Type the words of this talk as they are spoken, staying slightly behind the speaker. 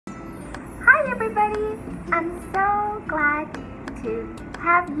everybody! I'm so glad to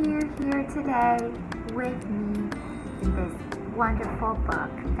have you here today with me in this wonderful book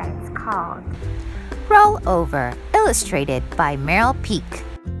that is called Roll Over, illustrated by Meryl Peak.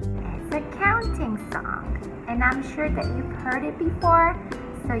 It's a counting song, and I'm sure that you've heard it before,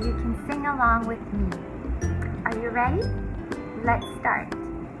 so you can sing along with me. Are you ready? Let's start.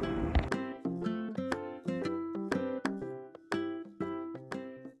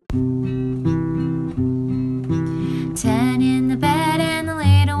 Ten in the bed and the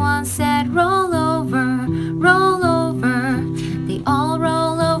little one said, roll over, roll over. They all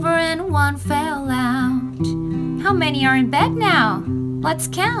roll over and one fell out. How many are in bed now? Let's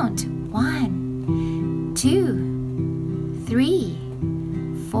count. 1, 2, 3,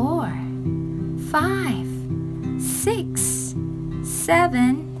 4, 5, 6,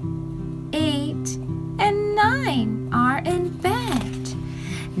 7, 8, and 9 are in bed.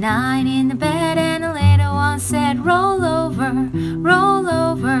 9 in the bed and the little one said, roll over, roll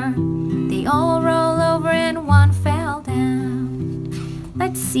over. They all roll over and one fell down.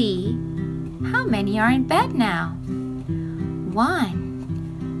 Let's see, how many are in bed now?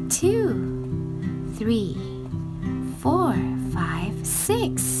 1, 2, 3, 4, 5,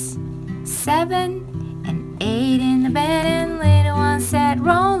 6, 7, and 8 in the bed and the little one said,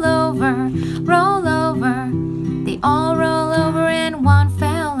 roll over, roll over. They all roll over and one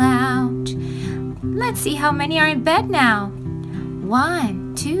fell out. Let's see how many are in bed now.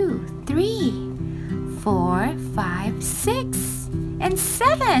 1, 2, 3, 4, 5, 6, and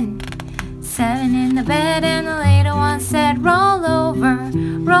 7. 7 in the bed and the little one said, roll over,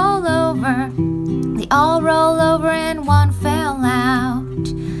 roll over. They all roll over and one fell out.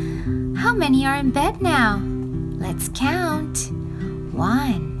 How many are in bed now? Let's count.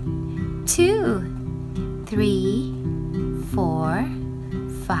 1, 2, 3, 4,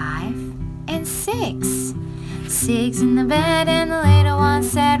 5, and 6. 6 in the bed and the little one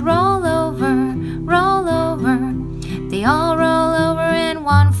said, roll over, roll over. They all roll over and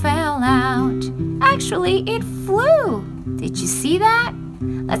one fell out. Actually, it flew. Did you see that?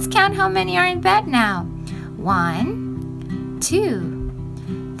 Let's count how many are in bed now. 1,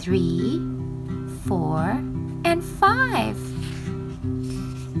 2, 3, 4, and 5.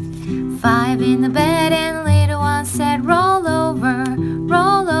 5 in the bed and the little one said, roll over,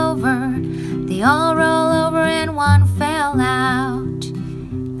 roll over. They all roll over and one fell out.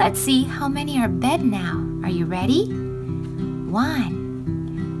 Let's see how many are in bed now. Are you ready?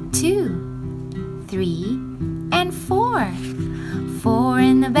 1, 2, 3, and 4. 4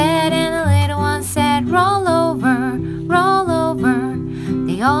 in the bed and the little one said, roll over, roll over.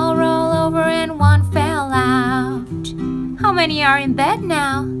 They all roll over and one fell out. How many are in bed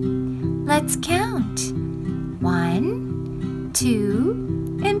now? Let's count. 1,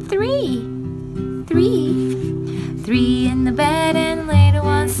 2, and 3. 3 in the bed and the little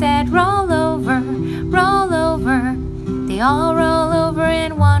one said, roll over, roll over. They all roll over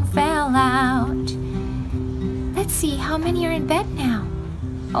and one fell out. Let's see how many are in bed now.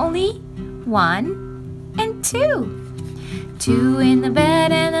 Only 1 and 2. 2 in the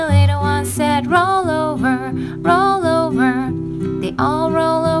bed and the little one said, roll over, roll over. They all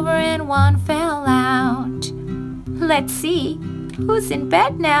roll over and one fell out. Let's see who's in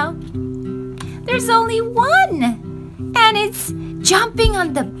bed now. There's only one, and it's jumping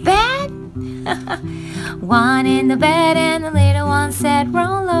on the bed. 1 in the bed and the little one said,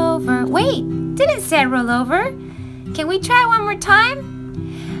 roll over. Wait, didn't say roll over. Can we try one more time?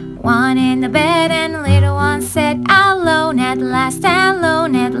 1 in the bed and the little one said, alone at last,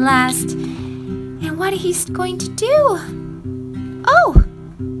 alone at last. And what he's going to do? Oh,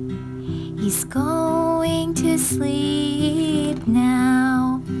 he's going to sleep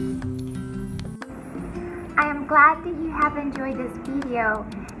now. I am glad that you have enjoyed this video,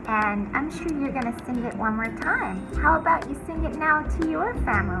 and I'm sure you're going to sing it one more time. How about you sing it now to your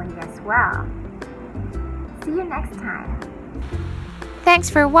family as well? See you next time. Thanks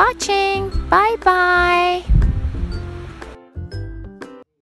for watching. Bye-bye.